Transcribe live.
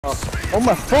Oh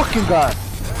my fucking god!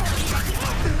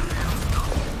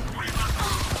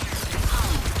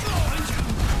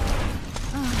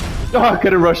 Oh, I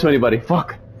couldn't rush to anybody.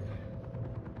 Fuck.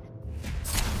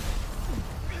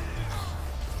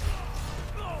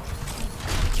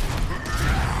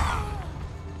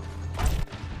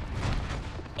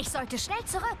 Ich sollte schnell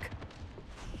zurück.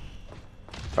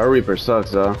 Our Reaper sucks,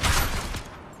 though.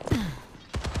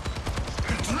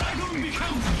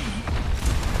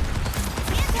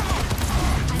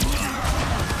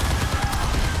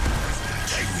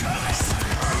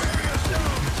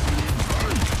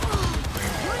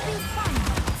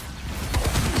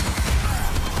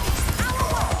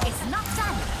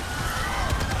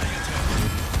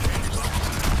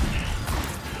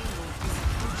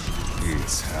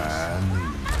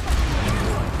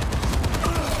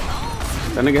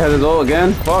 That nigga has his ult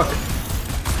again? Fuck.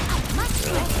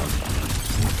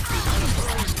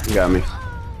 You got me.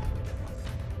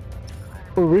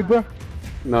 Who, Reaper?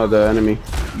 No, the enemy.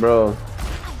 Bro.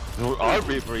 Our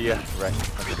Reaper, yeah, right.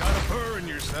 We got a burr in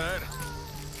your side.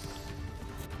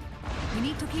 We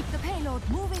need to keep the payload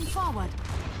moving forward.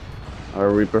 Our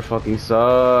Reaper fucking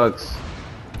sucks.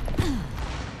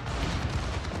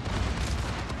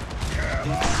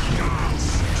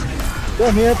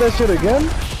 Damn, he had that shit again?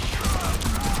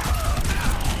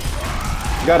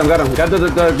 Got him. Got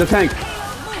the tank.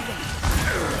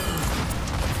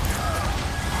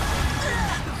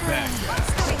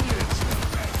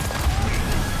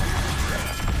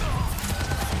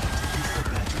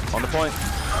 On the point.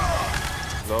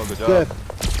 Go, good job. Good.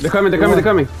 They're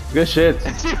coming. Good shit.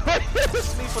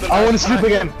 I want to sleep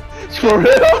again. For real?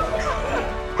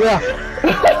 Yeah.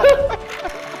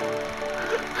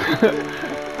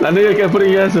 That nigga kept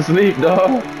putting your ass to sleep,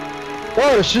 dog.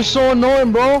 Bro, it's just so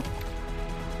annoying, bro.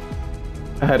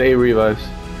 I had 8 revives.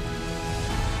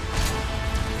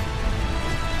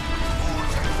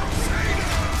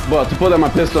 Well, to pull out my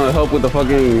pistol and help with the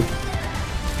fucking...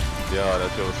 Yeah,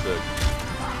 that shit was sick.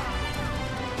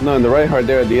 No, in the right heart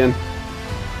there at the end.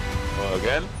 Oh,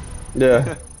 again?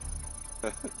 Yeah.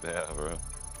 Yeah, bro.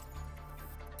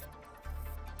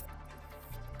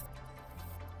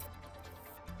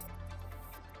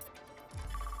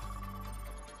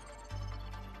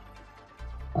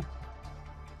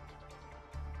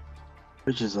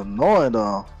 Which is annoying,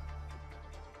 though.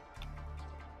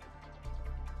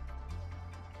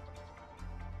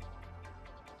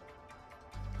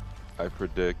 I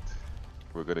predict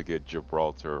we're gonna get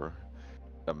Gibraltar,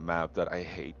 a map that I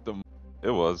hate them. It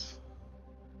was.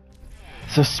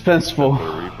 Suspenseful. For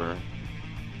the Reaper.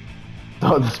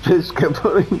 Oh, this bitch kept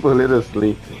putting Bullet to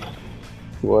sleep.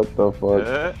 What the fuck?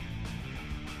 Yeah.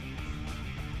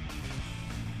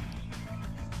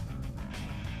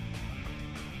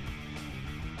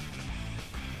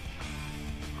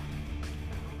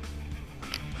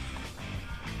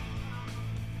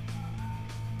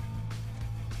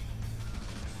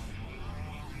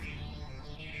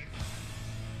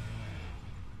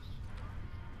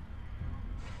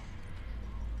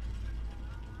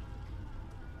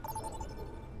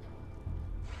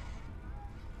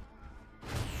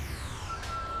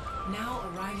 Now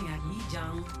arriving at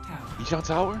Yijiang Tower. Yijiang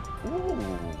Tower? Ooh.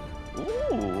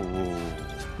 Ooh.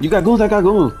 You got goons, I got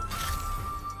goons.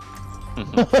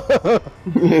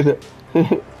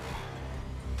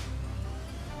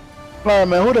 Alright,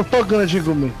 man, who the fuck gonna shoot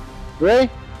with me? Ray?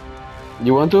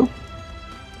 You want to?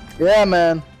 Yeah,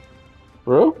 man.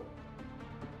 Bro?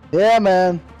 Yeah,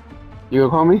 man. You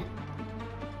gonna call me?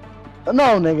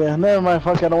 No, nigga. Never mind.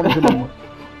 Fuck, I don't want to do no more.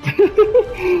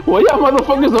 Well, y'all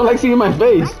motherfuckers don't like seeing my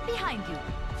face. Right behind you.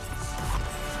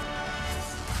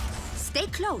 Stay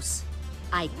close.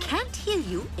 I can't hear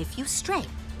you if you stray.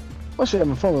 What shit?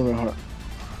 My phone over her.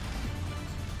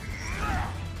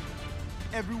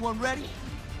 Everyone ready?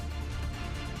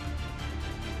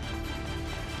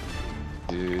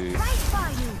 Dude. Right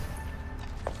by you.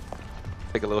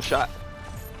 Take a little shot.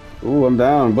 Ooh, I'm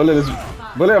down. Bullet,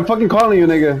 I'm fucking calling you,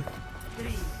 nigga.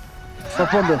 My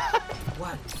phone there.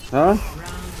 Huh?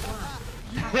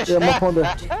 Yeah, my phone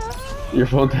there. Your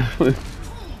phone definitely.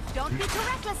 Don't be too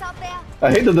reckless out there. I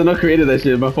hate that they not created that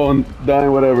shit. My phone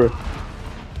dying, whatever.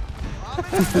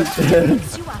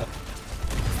 Picks you up.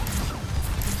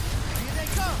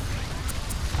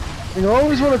 You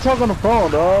always want to talk on the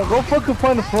phone, dog. Go fucking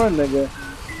find a friend, nigga.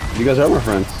 You guys are my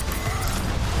friends.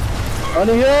 On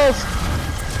the hills.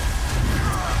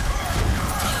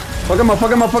 Fuck him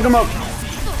up.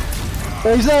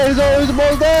 Hey, he's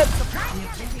about that.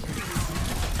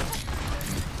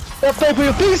 Gotta pay for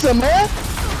your pizza, man.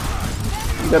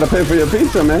 You gotta pay for your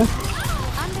pizza, man. On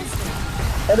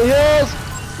the hills.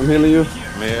 I'm healing you.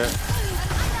 Come here.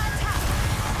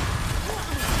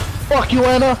 Fuck you,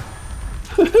 Anna.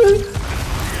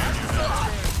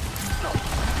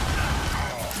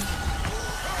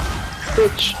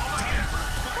 Bitch.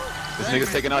 This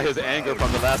nigga's taking out his anger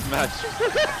from the last match.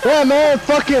 Yeah, man,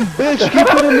 fucking bitch. Keep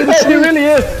putting me to He sleep. really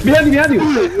is. Behind you.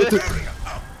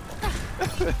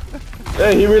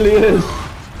 Hey, he really is.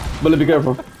 Bullet, be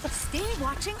careful. Stay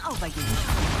watching over you.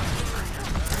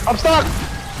 I'm stuck.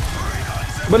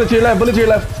 Bullet to your left. Bullet to your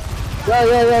left.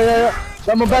 Yeah.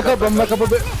 I'm gonna back up. I'm back up a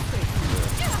bit.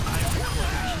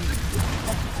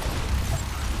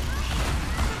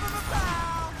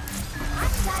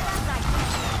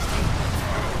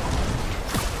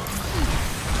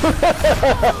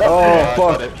 Oh,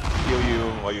 fuck. Heal you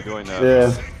while you're doing that.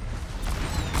 Yeah.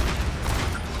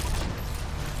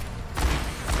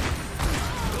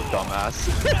 Dumbass.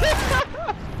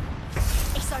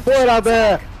 Put out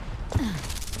there.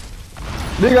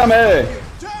 Dígame.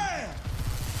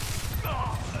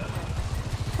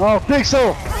 Oh, think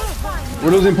so.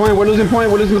 We're losing point. We're losing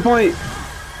point. We're losing the point.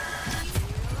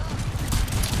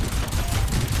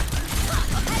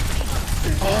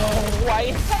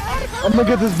 I'm gonna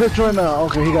get this bitch right now.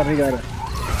 Okay, he got it. No, yeah,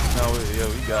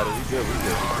 we got it. We good.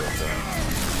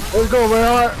 Let's go,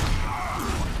 Reinhardt.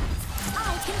 I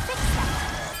can fix that.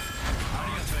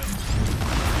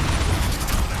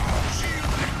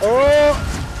 Oh,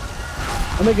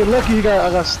 I'm gonna get lucky. I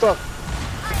got stuck.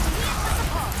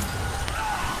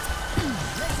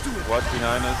 Watch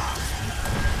behind us.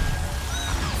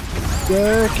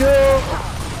 Thank you.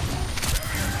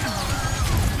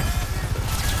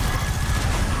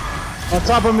 On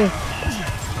top of me.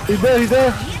 He's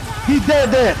there. He's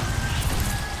dead there.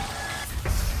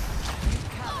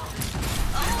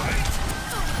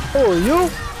 Oh, you?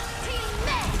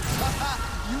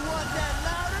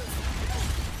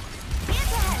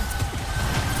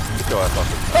 Go ahead,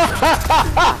 fucker.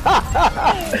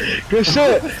 Good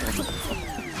shit.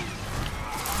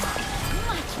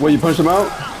 What, you punched him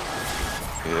out?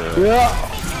 Yeah. Yeah.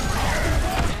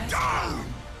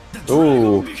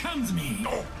 Ooh.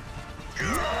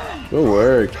 Good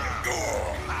work.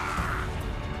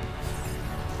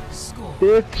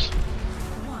 Bitch.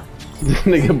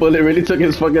 Nigga Bullet really took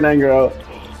his fucking anger out.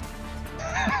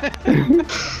 Then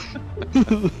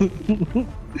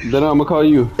I'm gonna call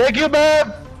you. Thank you,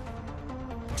 man.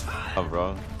 I'm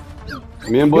wrong.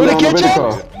 Me and Bullet You on the wanna video catch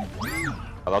call.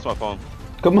 I lost my phone.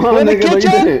 Come on, wanna nigga, no, you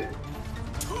catch did it.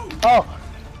 Oh.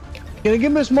 Can you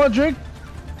give me a small drink?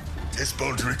 Some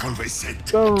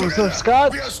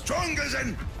Scotch? We are stronger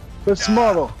than But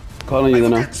smaller. Calling you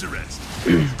then now. the rest.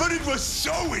 But it was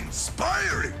so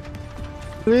inspiring.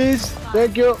 Please.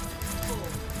 Thank you. 3,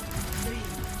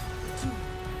 2,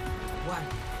 1.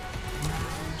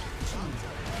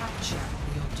 Capture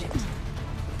the objective.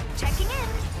 Checking in.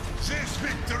 This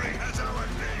victory has our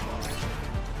name on it.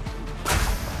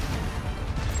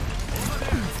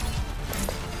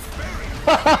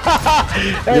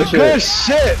 Hey, Good good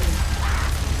shit.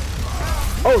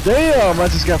 Oh, damn. I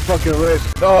just got fucking red.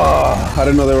 Oh, I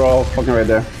didn't know they were all fucking right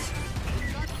there.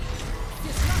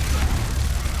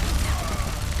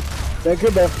 Thank you,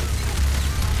 man.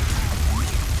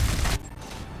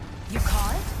 You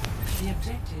call it? The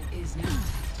objective is now.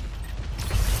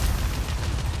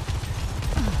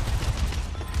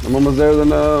 I'm almost there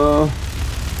then I'm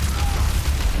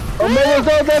almost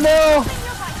there now.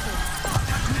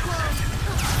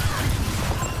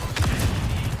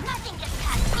 Nothing gets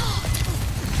past me.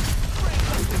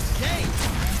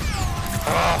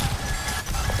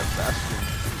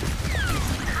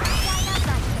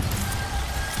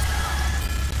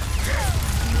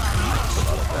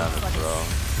 Damage, bro.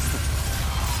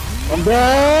 I'm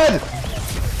dead.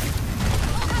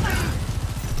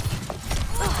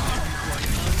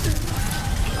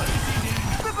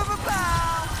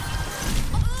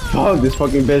 fuck, this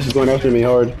fucking bitch is going after me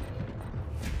hard.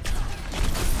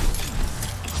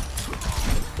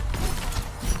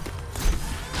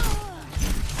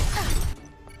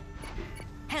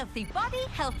 Healthy body,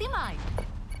 healthy mind.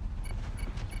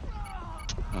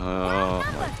 Oh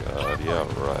my god, yeah,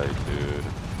 right, dude.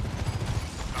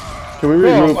 Can we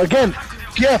Bro, regroup? again.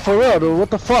 Yeah, for real, dude.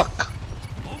 What the fuck?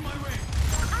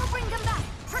 I'll bring them back.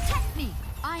 Protect me.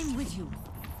 I'm with you.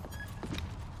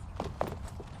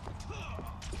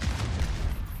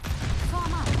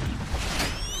 Form up.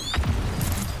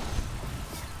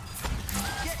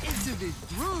 Get into this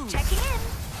groove. Checking in.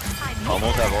 I'm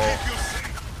Almost have all.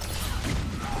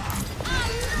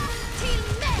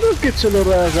 Let's get your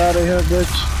little ass out of here,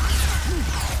 bitch.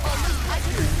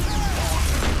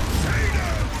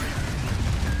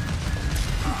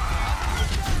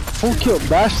 Who killed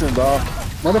Bastion, dog?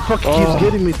 Motherfucker keeps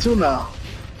getting me too now.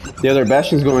 The other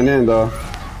Bastion's going in though.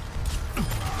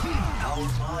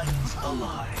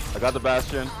 got the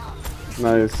Bastion.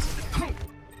 Nice.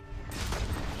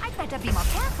 I better be more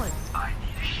careful.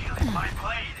 My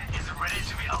blade is ready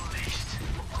to be unleashed.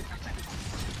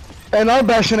 And our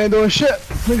Bastion ain't doing shit.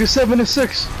 Nigga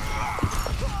 76.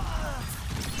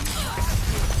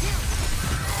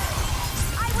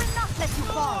 I will not let you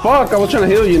fall. Fuck, I was trying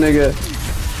to heal you, nigga.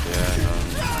 Yeah,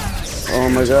 Oh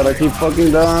my god, I keep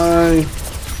fucking dying.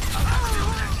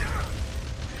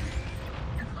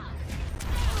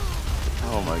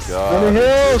 oh my Any god.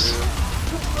 hills?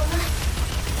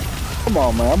 Come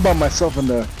on, man. I'm by myself in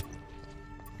there.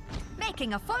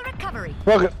 Making a full recovery.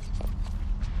 Fuck it.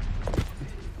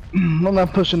 I'm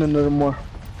not pushing in there anymore.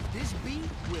 This beat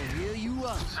will heal you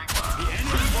up.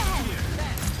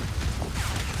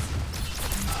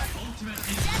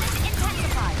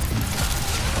 Intensified.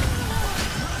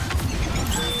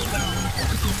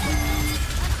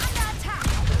 Under attack.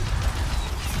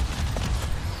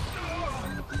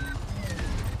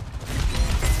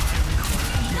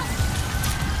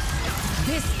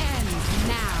 This ends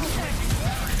now.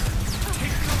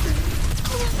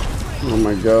 Oh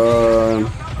my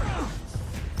god.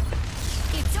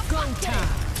 It's go time.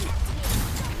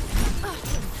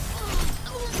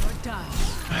 You're done.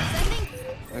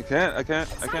 I can't.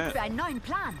 Zeit für einen neuen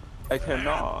Plan. I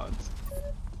cannot.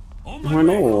 I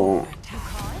know.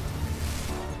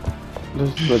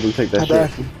 Just let them take that shit.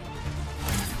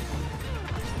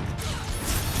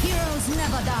 Heroes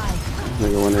never die.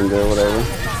 Nigga went in there, whatever.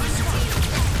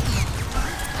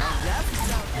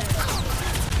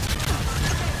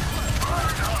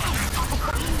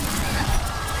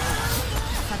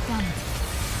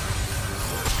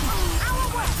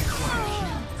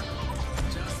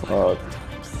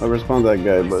 I respond to that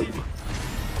guy, but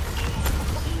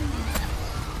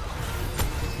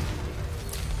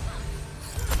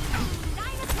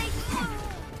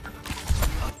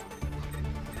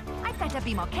I better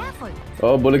be more careful.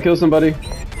 oh, bullet kill somebody.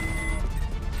 Right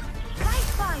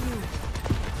by you.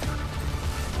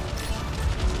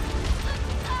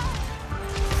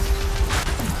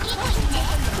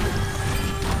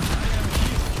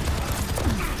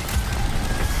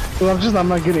 Well, I'm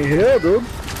not getting hit, dude.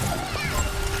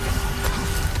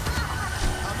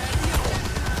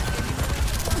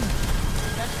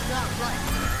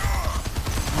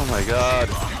 Oh my god.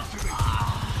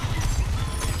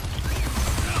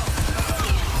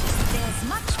 There's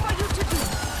much for you to do.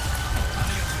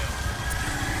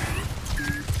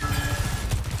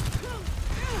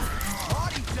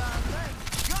 Party time,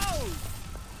 let's go!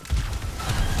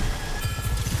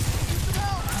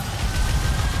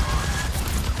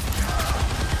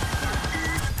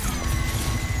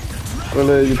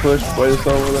 Really, you push by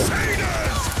yourself with it.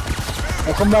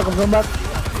 I'll come back,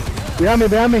 Behind me,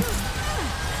 behind me.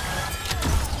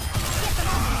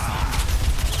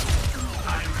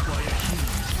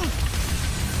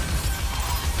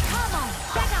 Come on,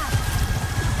 get up.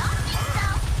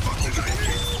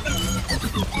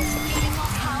 Feeling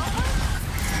more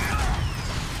powerful?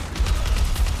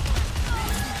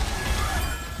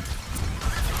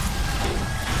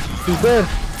 He's dead.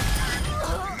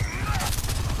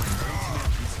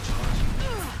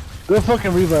 Good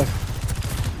fucking revive.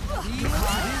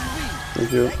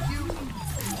 Thank you.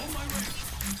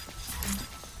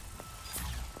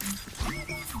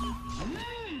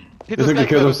 He This just nigga got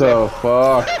killed himself.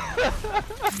 Fuck.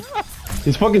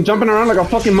 He's fucking jumping around like a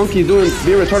fucking monkey being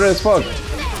retarded as fuck.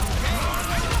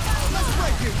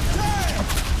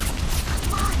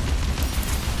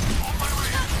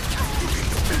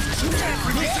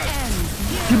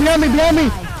 Keep behind me, behind me.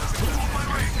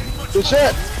 Good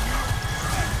shit.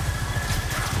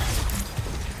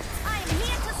 I am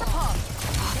here to support.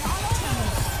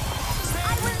 I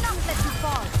will not let you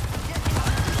fall.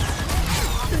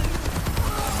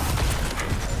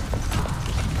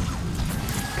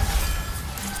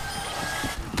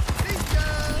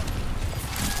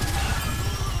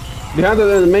 Behind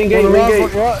the main gate, main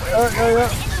gate. Yeah. Intensify.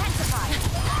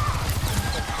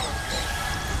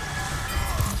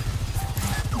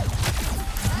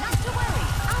 Not to worry.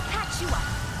 I'll patch you up.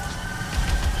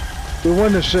 We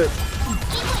won this shit.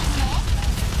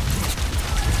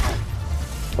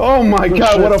 Oh my Good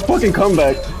god, shit. what a fucking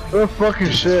comeback. Good fucking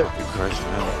shit. Christ,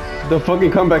 man. The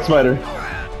fucking comeback spider.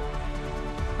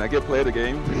 Can I get play the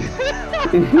game?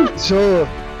 So,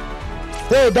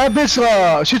 hey, that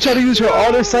bitch, she tried to use her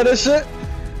auto side of shit.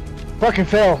 Fucking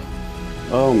fail.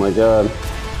 Oh my god.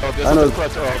 Oh, this I is know. the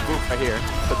clutch boof right here.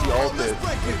 That's the ulted.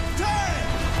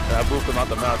 And I boofed him out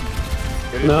the map.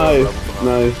 Get it Nice, done, bro.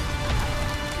 nice.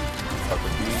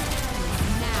 Fucking beat.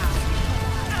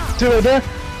 See right there?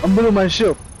 I'm building my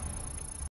shield.